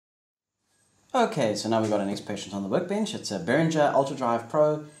Okay, so now we've got our next patient on the workbench. It's a Behringer UltraDrive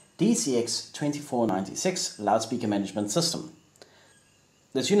Pro DCX2496 loudspeaker management system.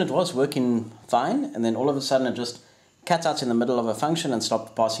 This unit was working fine, and then all of a sudden it just cut out in the middle of a function and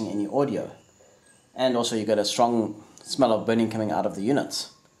stopped passing any audio. And also you got a strong smell of burning coming out of the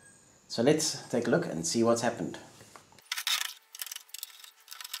units. So let's take a look and see what's happened.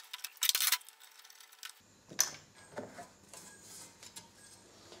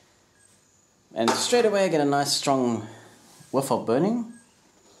 And straight away I get a nice strong whiff of burning.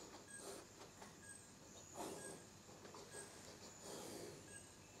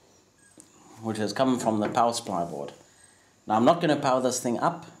 Which has come from the power supply board. Now I'm not going to power this thing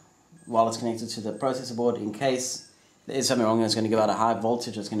up while it's connected to the processor board in case there is something wrong and it's going to give out a high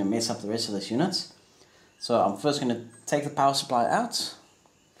voltage that's going to mess up the rest of this unit. So I'm first going to take the power supply out,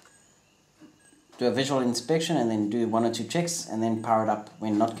 do a visual inspection and then do 1 or 2 checks and then power it up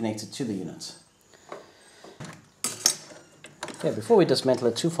when not connected to the unit. Okay, before we dismantle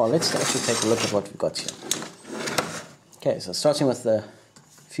it too far, let's actually take a look at what we've got here. Okay, so starting with the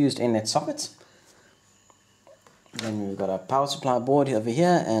fused inlet socket. Then we've got our power supply board over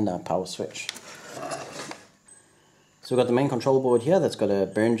here and our power switch. So we've got the main control board here that's got a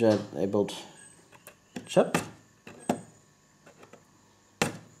Behringer labeled chip.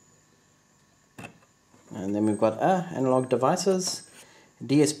 And then we've got our analog devices,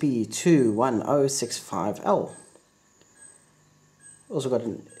 DSP21065L. Also got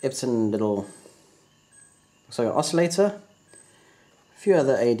an Epson little oscillator, a few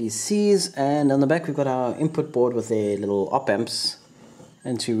other ADCs, and on the back we've got our input board with their little op amps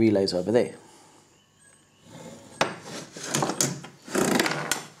and 2 relays over there.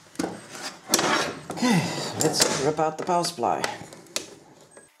 Okay, let's rip out the power supply.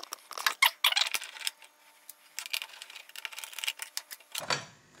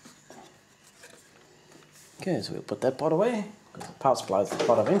 Okay, so we'll put that part away, because the power supply is the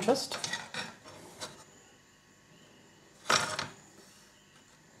part of interest.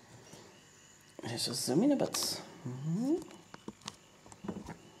 Let's just zoom in a bit.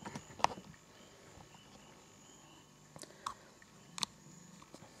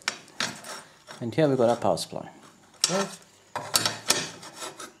 And here we've got our power supply. Okay.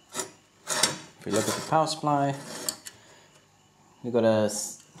 If we look at the power supply, we've got a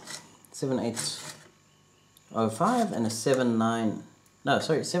 7805 and a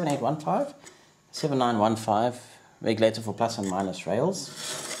 7915 regulator for plus and minus rails.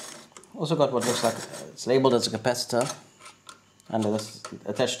 Also got what looks like it's labeled as a capacitor under this,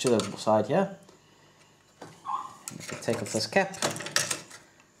 attached to the side here. If we take off this cap,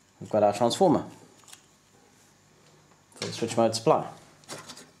 we've got our transformer for the switch mode supply.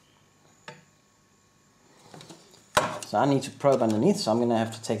 So I need to probe underneath, so I'm going to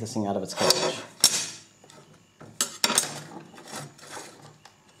have to take this thing out of its cage.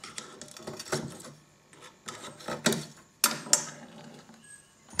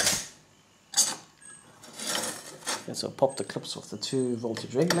 Okay, so pop the clips off the 2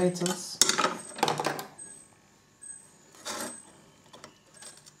 voltage regulators.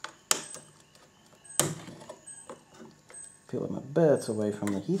 Peel them a bit away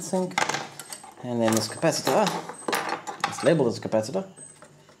from the heatsink. And then this capacitor, it's labeled as a capacitor.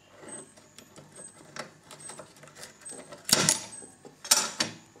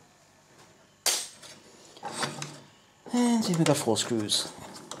 And see, we've got 4 screws.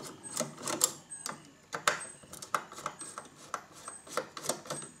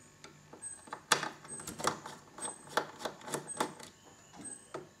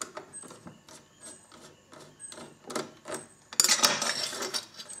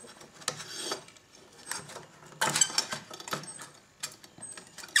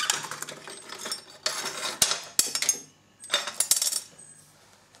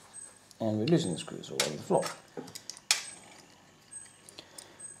 And we're losing the screws all over the floor.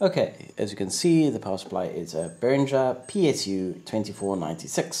 Okay, as you can see, the power supply is a Behringer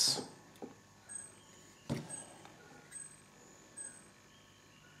PSU2496.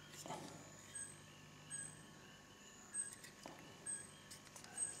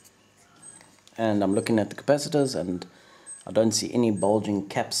 And I'm looking at the capacitors and I don't see any bulging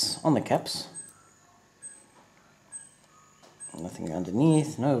caps on the caps. Nothing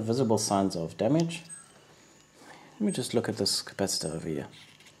underneath, no visible signs of damage. Let me just look at this capacitor over here.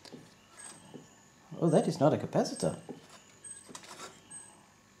 Oh, that is not a capacitor.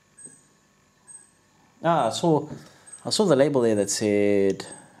 Ah, I saw the label there that said,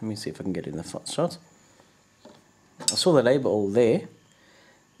 let me see if I can get it in the front shot. I saw the label there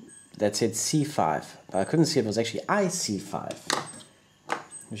that said C5, but I couldn't see if it was actually IC5,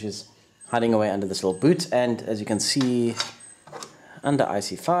 which is hiding away under this little boot. And as you can see, under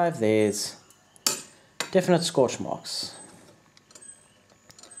IC5 there's definite scorch marks.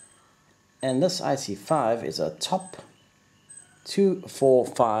 And this IC5 is a top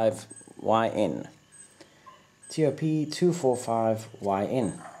 245YN. TOP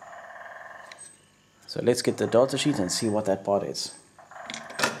 245YN. So let's get the data sheet and see what that part is.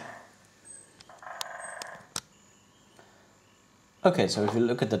 Okay, so if you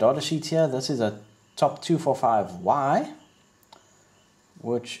look at the data sheet here, this is a top 245Y,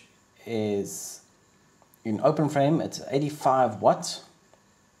 which is in open frame. It's 85 watt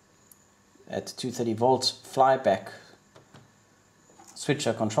at 230 volts flyback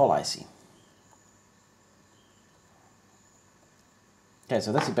switcher control IC. Okay,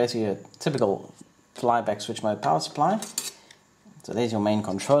 so this is basically a typical flyback switch mode power supply. So there's your main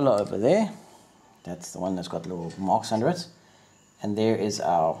controller over there. That's the one that's got little marks under it. And there is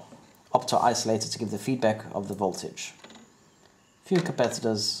our opto isolator to give the feedback of the voltage. Few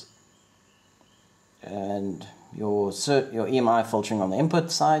capacitors and your EMI filtering on the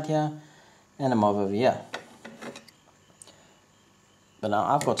input side here, and a MOV over here. But now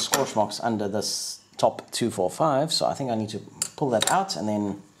I've got scorch marks under this top 245, so I think I need to pull that out and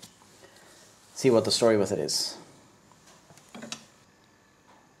then see what the story with it is.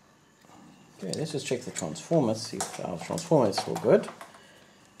 Okay, let's just check the transformers, see if our transformer is still good.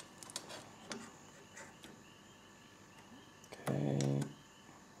 Okay.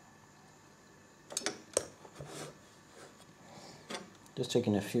 Just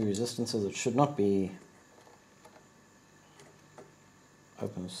checking a few resistances. It should not be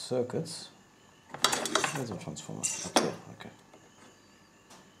open circuits. Where's our transformer? Up here, okay.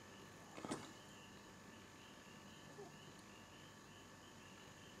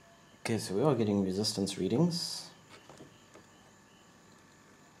 Okay, so we are getting resistance readings.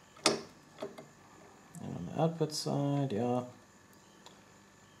 And on the output side, yeah.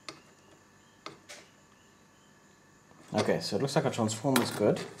 Okay, so it looks like our transformer is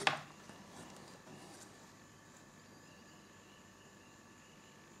good.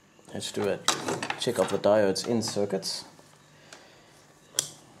 Let's do a check of the diodes in circuits.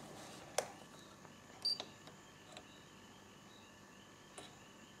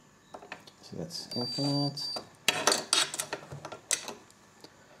 So that's infinite.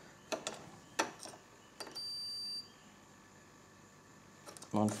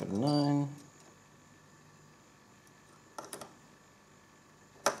 One for 9.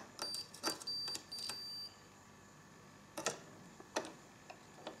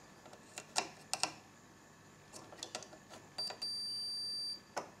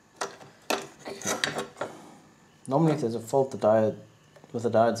 Normally if there's a fault with the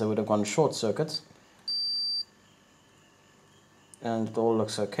diodes, they would have gone short circuits. And it all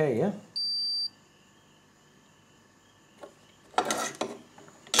looks okay, yeah?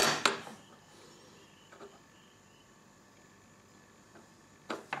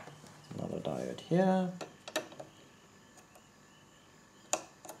 Another diode here.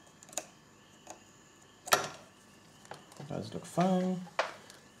 Those look fine.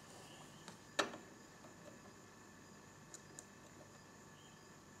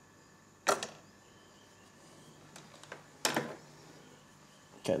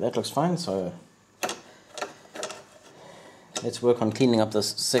 Okay, that looks fine, so let's work on cleaning up this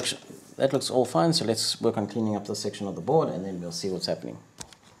section. That looks all fine, so let's work on cleaning up this section of the board and then we'll see what's happening.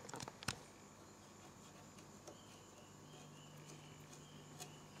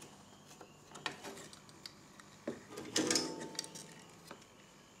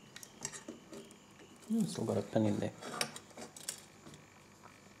 Still got a pin in there.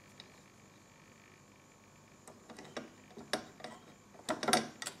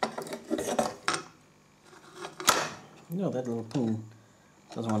 No, that little pin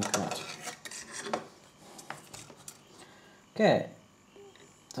doesn't want to come out. Okay,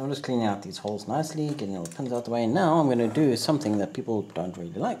 so I'm just cleaning out these holes nicely, getting all the pins out the way. Now I'm going to do something that people don't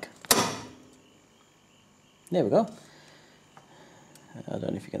really like. There we go. I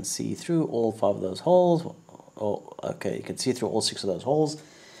don't know if you can see through all 5 of those holes. Oh, okay, you can see through all 6 of those holes.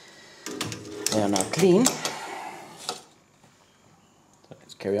 They are now clean. So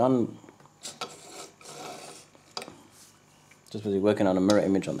let's carry on. Just busy working on a mirror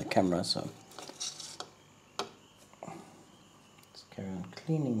image on the camera, so let's carry on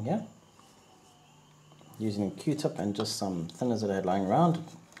cleaning here. Using a Q-tip and just some thinners that I had lying around.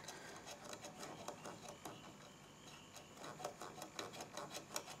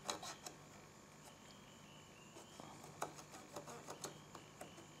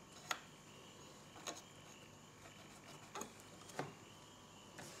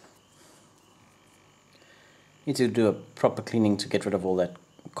 Need to do a proper cleaning to get rid of all that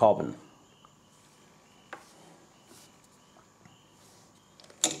carbon.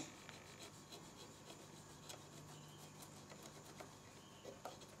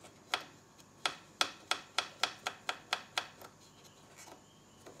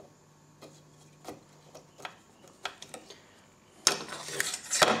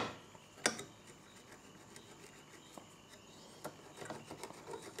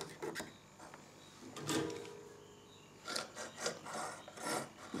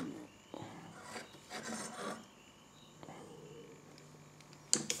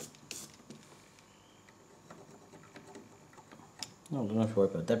 No, don't have to worry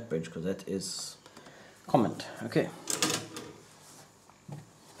about that bridge because that is comment. Okay.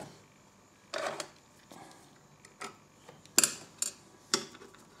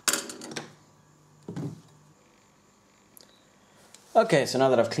 Okay, so now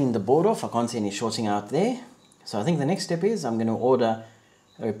that I've cleaned the board off, I can't see any shorting out there. So I think the next step is I'm going to order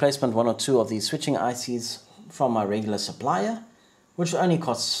a replacement 1 or 2 of these switching ICs from my regular supplier, which only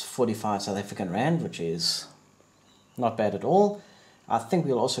costs 45 South African Rand, which is not bad at all. I think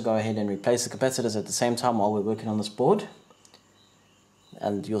we'll also go ahead and replace the capacitors at the same time while we're working on this board.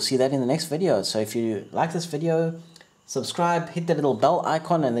 And you'll see that in the next video. So if you like this video, subscribe, hit that little bell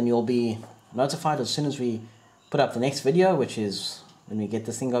icon, and then you'll be notified as soon as we put up the next video, which is when we get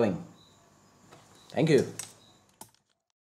this thing going. Thank you.